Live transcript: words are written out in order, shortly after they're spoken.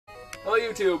Hello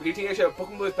YouTube, Dbtgamer Show,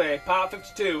 Pokemon Blues Play, Part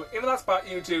 52. In the last part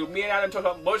YouTube, me and Adam talked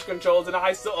about motion controls and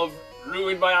I sort of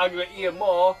ruined my argument even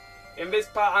more. In this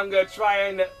part I'm going to try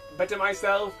and better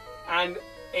myself, and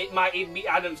it might even be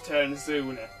Adam's turn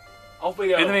soon. Off we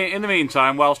go. In the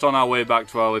meantime, whilst on our way back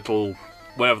to our little,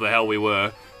 wherever the hell we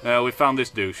were, we found this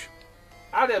douche.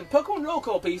 Adam, Pokemon roll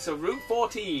call piece of Route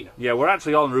 14. Yeah, we're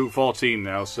actually on Route 14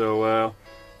 now, so...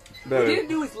 we didn't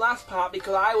do his last part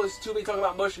because I was too busy talking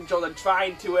about motion controls and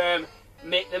trying to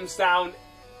make them sound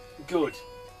good.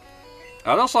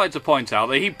 I'd also like to point out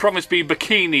that he promised me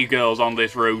bikini girls on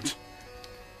this route.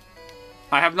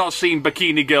 I have not seen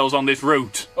bikini girls on this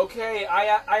route. Okay,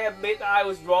 I admit that I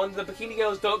was wrong. The bikini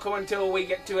girls don't come until we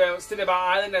get to Cinnabar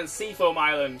Island and Seafoam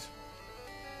Island.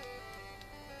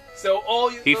 So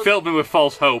all you... He filled me with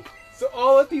false hope. So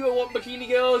all the people who want bikini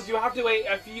girls, you have to wait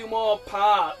a few more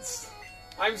parts.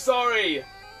 I'm sorry.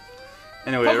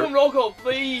 Anyway, Pokemon roll call,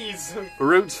 please.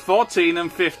 Routes 14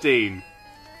 and 15.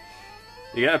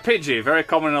 You get a Pidgey, very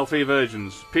common in all three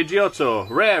versions. Pidgeotto,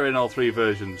 rare in all three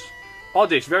versions.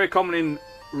 Oddish, very common in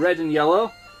red and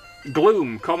yellow.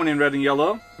 Gloom, common in red and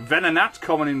yellow. Venonat,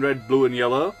 common in red, blue and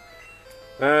yellow.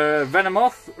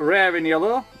 Venomoth, rare in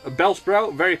yellow.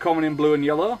 Bellsprout, very common in blue and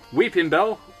yellow. Weeping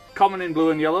Bell, common in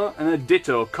blue and yellow. And a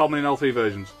Ditto, common in all three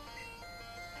versions.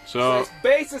 So it's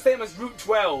basically the same as Route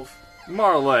 12.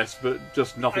 More or less, but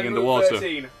just nothing in the Route water.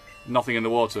 13. Nothing in the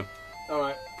water.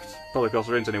 Alright. Probably because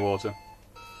there isn't any water.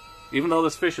 Even though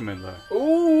there's fishermen there.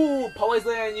 Ooh, Polly's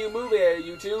a new movie here,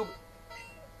 YouTube.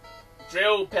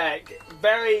 Drill Peck.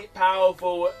 Very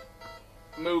powerful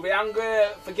movie. I'm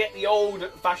gonna forget the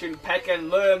old-fashioned peck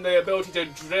and learn the ability to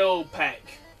drill peck.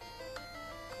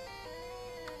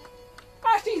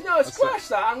 Actually, no, scratch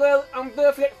that. I'm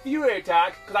gonna forget Fury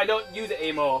Attack because I don't use it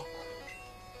anymore.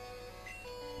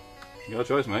 Your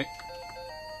choice, mate.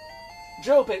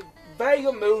 Drill Peck, very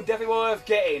good move, definitely worth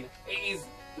getting. It is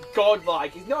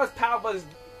godlike. It's not as powerful as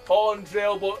Horn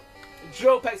Drill, but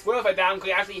Drill Peck's worth a damn because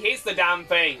it actually hits the damn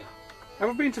thing. Have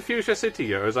we been to Fuchsia City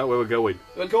yet, or is that where we're going?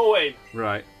 We're going.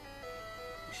 Right.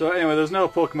 So anyway, there's no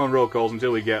Pokemon roll calls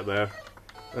until we get there.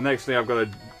 The next thing I've got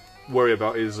to worry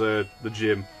about is the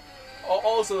gym.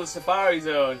 Also the Safari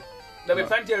Zone. There'll be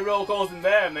plenty of roll calls in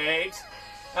there, mate.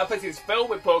 That place is filled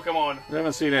with Pokemon. I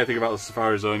haven't seen anything about the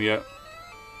Safari Zone yet.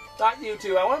 Like you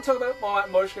two, I want to talk about more like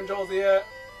motion controls here.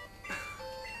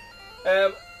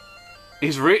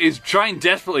 He's trying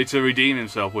desperately to redeem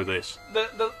himself with this.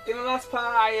 In the last part,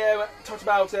 I talked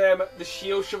about the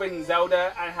shield shoving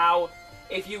Zelda and how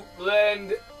if you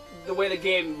learned the way the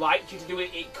game liked you to do it,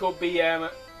 it could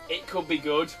be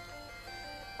good.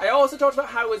 I also talked about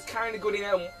how it was kind of good in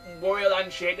Wario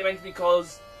Land Shake Dimension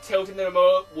because tilting the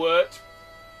remote worked.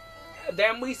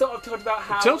 Then we sort of talked about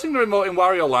how tilting the remote in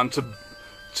Wario Land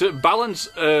to balance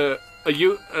a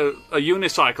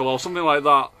unicycle or something like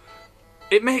that.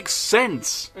 It makes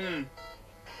sense.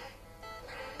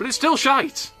 But it's still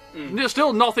shite. There's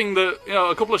still nothing that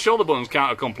a couple of shoulder buttons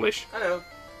can't accomplish. I know.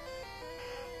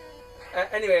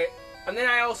 Anyway, and then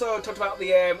I also talked about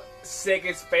the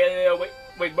Sega's failure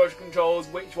with motion controls,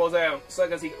 which was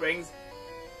Sega Secret Rings.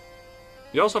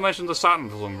 You also mentioned the Saturn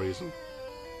for some reason.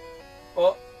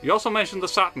 What? You also mentioned the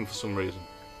Saturn for some reason.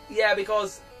 Yeah,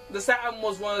 because the Saturn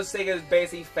was one of Sega's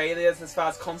basic failures as far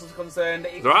as consoles are concerned.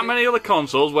 There aren't many other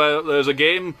consoles where there's a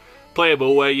game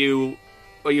playable where you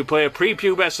play a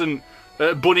prepubescent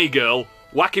bunny girl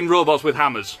whacking robots with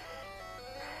hammers.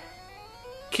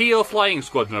 Kyo Flying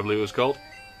Squadron, I believe it was called.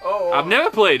 Oh, I've never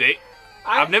played it.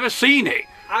 I've never seen it.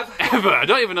 Ever. I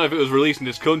don't even know if it was released in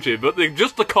this country, but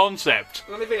just the concept.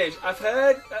 Let me finish. I've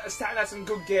heard that Saturn had some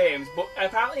good games, but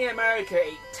apparently in America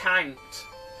it tanked.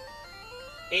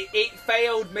 It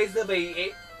failed miserably.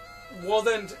 It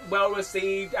wasn't well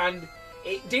received, and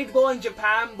it did well in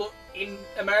Japan, but in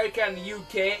America and the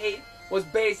UK it was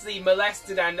basically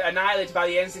molested and annihilated by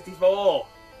the N64.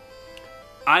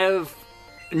 I have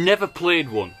never played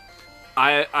one.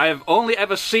 I have only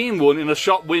ever seen one in a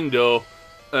shop window,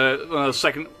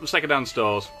 second-hand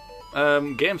stores.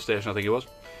 Game Station, I think it was.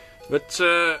 But,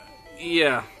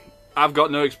 yeah, I've got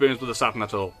no experience with the Saturn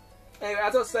at all. Anyway,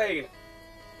 as I was saying,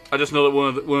 I just know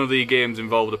that one of the games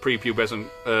involved a prepubescent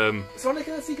Sonic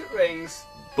and the Secret Rings,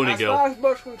 bunny girl. As far as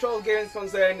motion control games is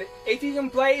concerned, if you can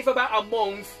play it for about a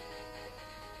month,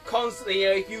 constantly,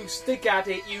 if you stick at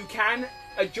it, you can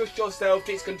adjust yourself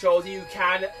to its controls, you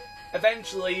can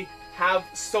eventually have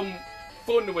some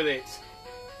fun with it.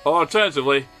 Or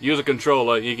alternatively, use a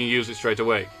controller, you can use it straight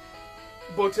away.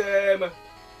 But,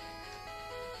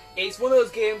 it's one of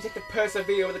those games you have to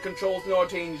persevere with the controls in order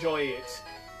to enjoy it.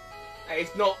 and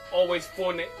it's not always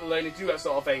fun learning to do that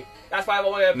sort of thing. That's why I've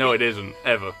only No, it isn't,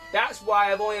 ever. That's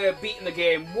why I've only beaten the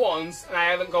game once, and I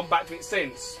haven't gone back to it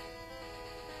since.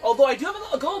 Although I do have a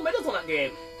lot of gold medals on that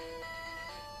game.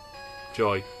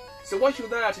 Joy. So once you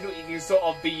learn how to do it, you can sort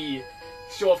of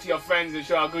show off to your friends and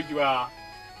show how good you are.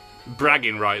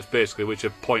 Bragging rights, basically, which are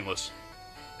pointless.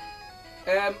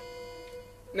 Now,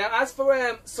 as for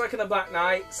Sonic and the Black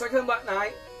Knight,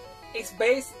 it's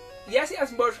based. Yes, it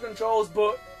has motion controls,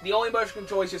 but the only motion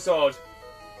control is your sword.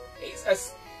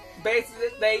 It's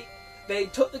basically they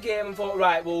took the game and thought,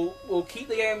 right, we'll keep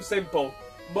the game simple.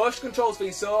 Motion controls for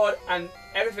your sword and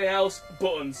everything else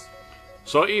buttons.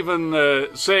 So even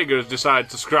Sega has decided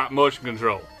to scrap motion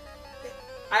control.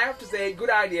 I have to say, good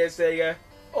idea, Sega.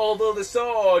 Although the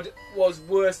sword was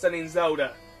worse than in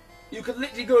Zelda. You could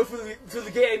literally go through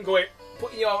the game going,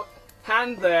 putting your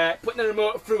hand there, putting the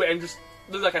remote through it and just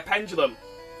look like a pendulum.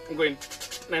 And going,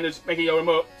 and then just making your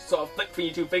remote sort of flick through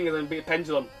your two fingers and be a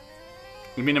pendulum.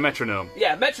 You mean a metronome?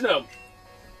 Yeah, metronome.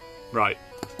 Right.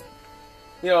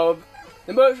 You know,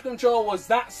 the motion control was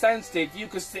that sensitive, you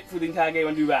could sit through the entire game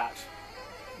and do that.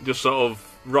 Just sort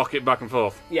of rock it back and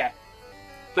forth. Yeah.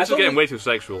 This is getting way too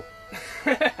sexual.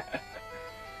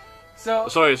 So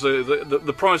sorry, so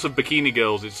the promise of bikini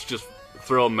girls, it's just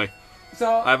thrown me. So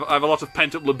I have a lot of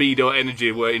pent up libido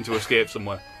energy waiting to escape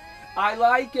somewhere. I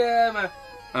like and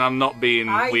I'm not being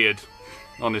weird,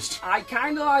 honest. I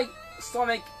kind of like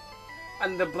Sonic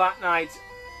and the Black Knight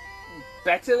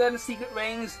better than Secret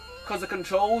Rings because the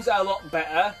controls are a lot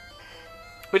better.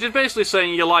 Which is basically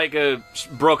saying you like a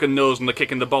broken nose and a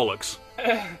kick in the bollocks.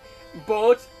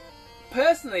 But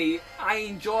personally, I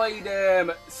enjoyed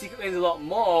Secret Rings a lot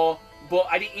more, but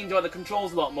I didn't enjoy the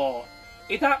controls a lot more.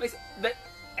 If that makes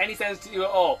any sense to you at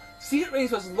all. Secret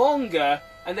Rings was longer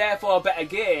and therefore a better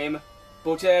game,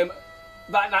 but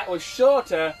Black Knight was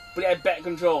shorter, but it had better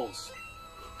controls.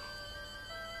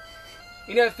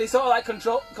 You know, if they sort of like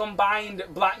combined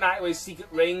Black Knight with Secret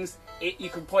Rings, you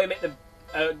could probably make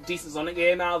a decent Sonic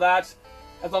game out of that,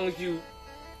 as long as you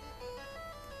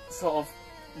sort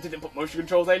of didn't put motion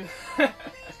controls in.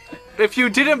 If you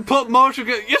didn't put motion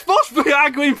controls, you're supposed to be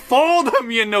arguing for them,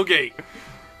 you nugget.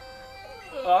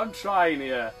 I'm trying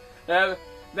here.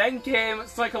 Then came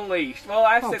Sonic Unleashed. Well,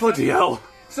 I said bloody hell.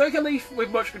 Sonic Unleashed with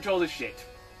motion controls is shit.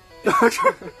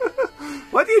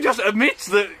 Why do you just admit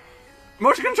that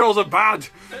motion controls are bad?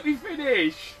 Let me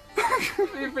finish.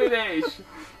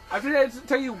 I'm trying to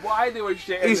tell you why they were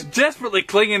shit. He's desperately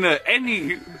clinging to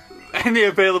any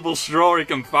available straw he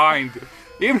can find,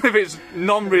 even if it's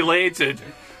non-related.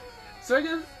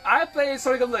 So I played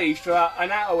Sonic Unleashed for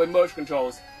an hour with motion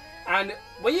controls, and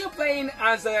when you were playing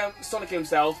as Sonic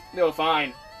himself, they were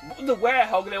fine. But the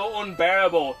Werehog, they were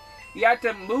unbearable. You had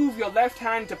to move your left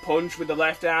hand to punch with the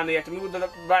left hand, you had to move the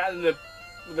right hand with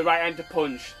the right hand to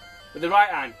punch with the right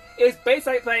hand. It was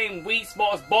basically like playing Wii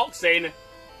Sports Boxing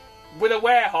with a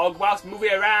Werehog whilst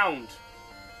moving around.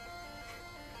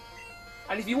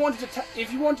 And if you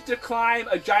wanted to climb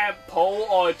a giant pole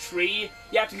or a tree,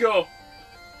 you have to go.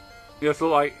 You have to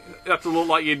look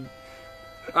like you'd.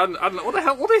 I don't know, what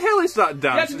the hell is that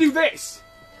dance? You have to do this.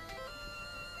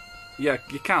 Yeah,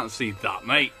 you can't see that,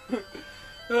 mate.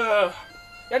 You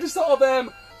had to sort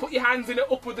of put your hands in an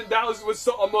upward and downward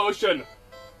sort of motion.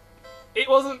 It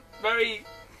wasn't very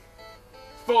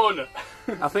fun.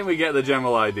 I think we get the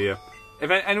general idea. If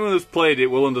anyone who's played it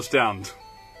will understand.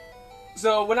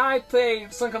 So when I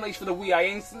played Sonic Unleashed for the Wii, I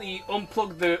instantly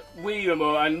unplugged the Wii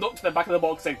remote and looked at the back of the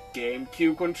box and said,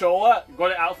 GameCube controller.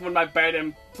 Got it out from under my bed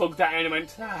and plugged that in and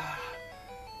went,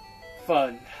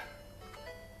 fun.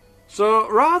 So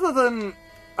rather than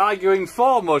arguing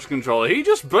for motion controller, he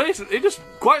just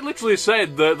quite literally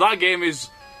said that game is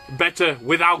better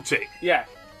without it. Yeah.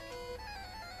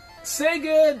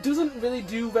 Sega doesn't really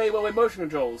do very well with motion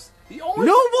controls.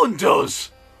 No one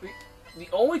does! The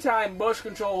only time motion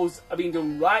controls are being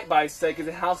done right by Sega is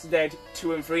in House of Dead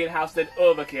 2 and 3 and House of Dead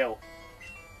Overkill.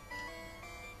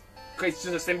 Because it's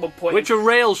just a simple point. Which are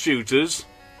rail shooters,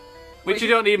 which you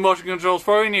don't need motion controls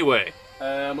for anyway.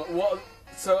 Yeah,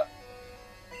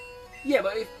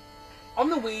 but on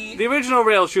the Wii... The original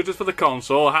rail shooters for the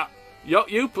console,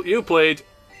 you played...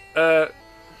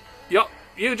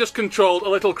 You just controlled a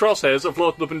little crosshairs that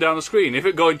floated up and down the screen. If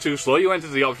it going too slow, you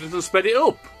entered the options and sped it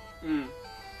up. Mm.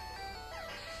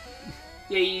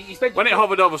 Yeah, you sped... When it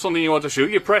hovered over something you want to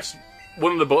shoot, you press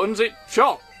one of the buttons, it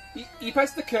shot. You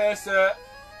press the cursor,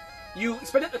 you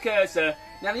sped up the cursor.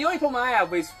 Now, the only problem I have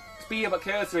with speeding up a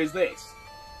cursor is this.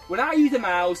 When I use the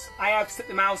mouse, I have to set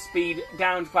the mouse speed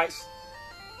down to quite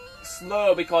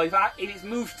slow, because if it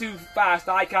moves too fast,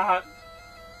 I can't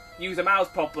use the mouse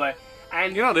properly.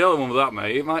 And you're not the only one with that,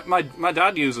 mate. My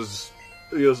dad uses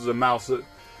a mouse that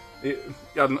I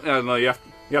don't know. You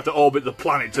have to orbit the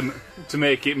planet to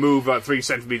make it move about 3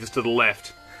 centimeters to the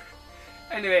left.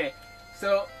 Anyway,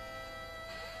 so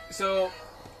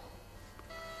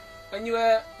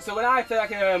when I play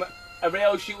like a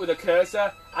rail shoot with a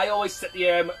cursor, I always set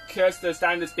the cursor to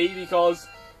standard speed because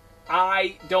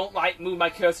I don't like moving my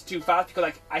cursor too fast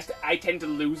because I tend to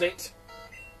lose it.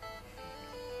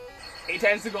 It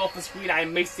tends to go off the screen. I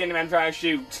miss the enemy I'm trying to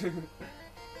shoot.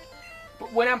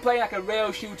 But when I'm playing like a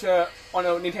rail shooter on a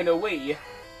Nintendo Wii,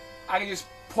 I can just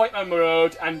point on the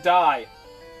road and die.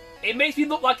 It makes me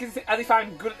look like as if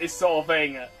I'm good at this sort of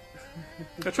thing.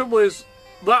 The trouble is,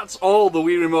 that's all the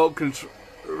Wii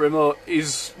remote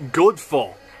is good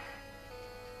for.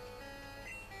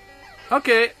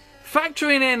 Okay,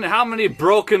 factoring in how many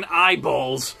broken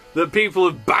eyeballs that people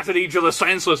have battered each other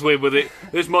senseless with it,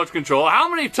 this motion control, how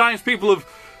many times people have,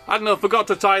 I don't know, forgot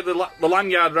to tie the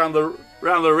lanyard around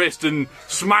the wrist and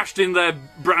smashed in their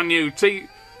brand new TV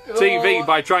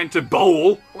by trying to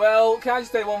bowl. Well, can I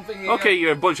just say one thing here? Okay,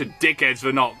 you're a bunch of dickheads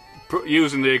for not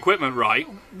using the equipment right.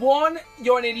 One,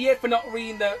 you're an idiot for not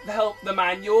reading the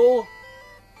manual.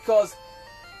 Because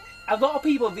a lot of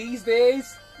people these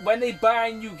days, when they buy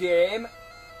a new game,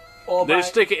 they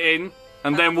stick it in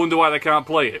and then wonder why they can't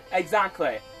play it.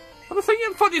 Exactly. What the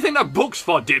fuck do you think that book's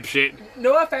for, dipshit?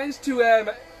 No offence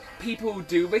to people who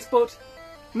do this, but...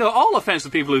 No, all offence to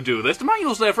people who do this. The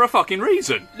manual's there for a fucking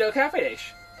reason. Look, can I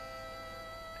finish?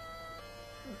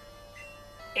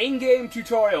 In-game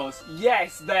tutorials,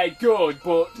 yes, they're good,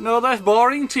 but... No, they're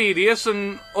boring, tedious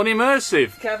and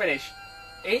unimmersive. Can I finish?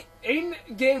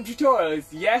 In-game tutorials,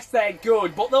 yes, they're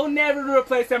good, but they'll never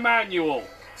replace the manual.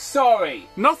 Sorry.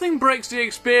 Nothing breaks the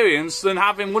experience than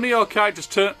having one of your characters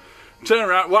turn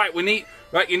around. Right,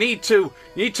 you need to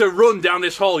run down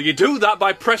this hall. You do that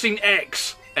by pressing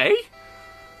X. Eh?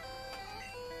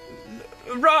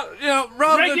 Rather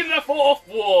breaking the fourth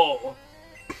wall.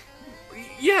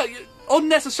 Yeah,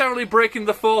 unnecessarily breaking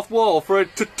the fourth wall for a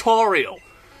tutorial.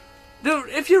 Dude,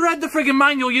 if you read the friggin'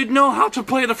 manual, you'd know how to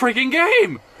play the friggin'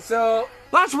 game. So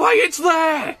that's why it's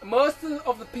there. Most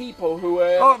of the people who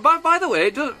Oh, by the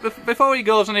way, before he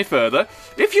goes any further,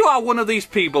 if you are one of these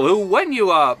people who, when you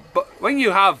have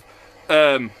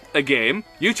a game,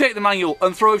 you take the manual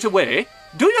and throw it away,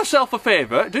 do yourself a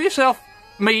favour. Do yourself,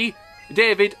 me,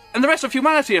 David, and the rest of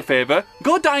humanity a favour.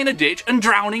 Go die in a ditch and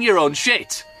drown in your own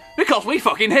shit. Because we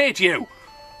fucking hate you.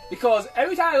 Because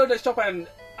every time I go to the shop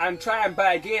and try and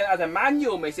buy a game that has a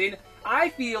manual missing, I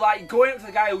feel like going up to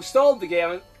the guy who sold the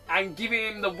game and giving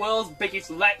him the world's biggest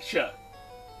lecture.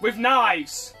 With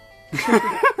knives.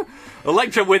 A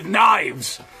lecture with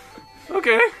knives.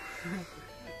 Okay.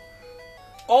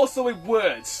 Also with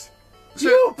words.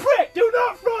 You prick! Do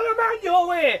not throw the manual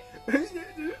away!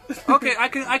 Okay,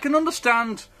 I can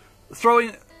understand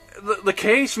throwing the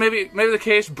case. Maybe the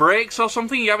case breaks or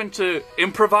something. You're having to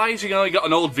improvise. You know, you got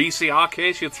an old VCR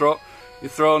case. You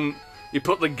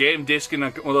put the game disc in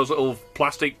one of those little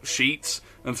plastic sheets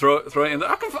and throw it in there.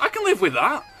 I can live with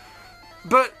that.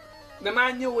 But the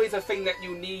manual is a thing that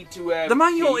you need to. The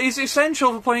manual is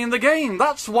essential for playing the game.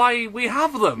 That's why we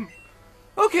have them.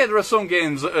 Okay, there are some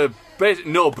games that are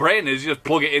basically no-brainers. You just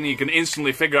plug it in and you can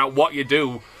instantly figure out what you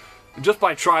do just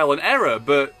by trial and error.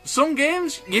 But some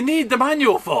games, you need the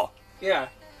manual for. Yeah.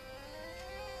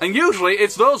 And usually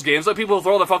it's those games that people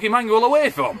throw the fucking manual away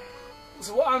from.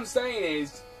 So what I'm saying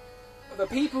is, the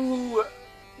people who...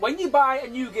 When you buy a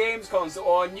new games console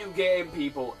or a new game,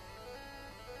 people,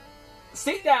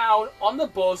 sit down on the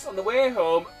bus on the way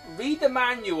home, read the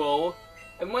manual,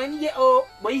 and when you get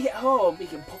home, you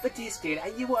can put the disc in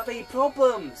and you won't have any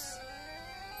problems.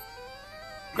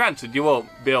 Granted, you won't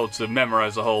be able to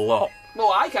memorise a whole lot.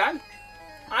 Well, I can.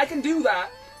 I can do that.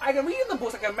 I can read in the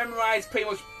books, I can memorise pretty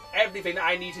much everything that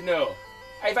I need to know.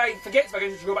 If I forget something, I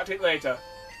can just go back to it later.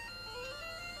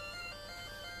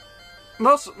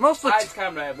 Most of the Eyes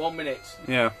camera, 1 minute.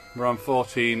 Yeah, we're on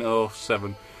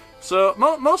 14:07. So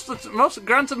most of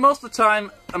the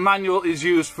time, a manual is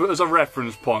used as a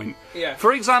reference point. Yeah.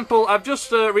 For example, I've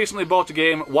just recently bought a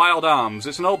game, Wild Arms.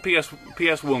 It's an old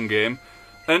PS1 game,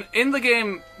 and in the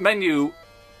game menu,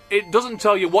 it doesn't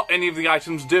tell you what any of the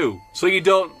items do. So you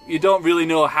don't really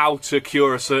know how to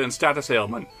cure a certain status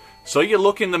ailment. So you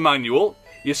look in the manual,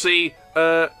 you see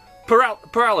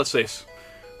paralysis.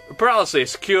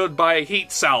 Paralysis cured by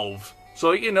heat salve.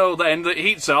 So you know then that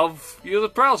heat salve cures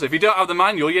paralysis. If you don't have the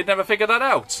manual, you'd never figure that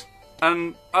out.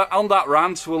 And on that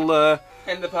rant, we'll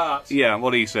End the part. yeah,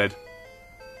 what he said.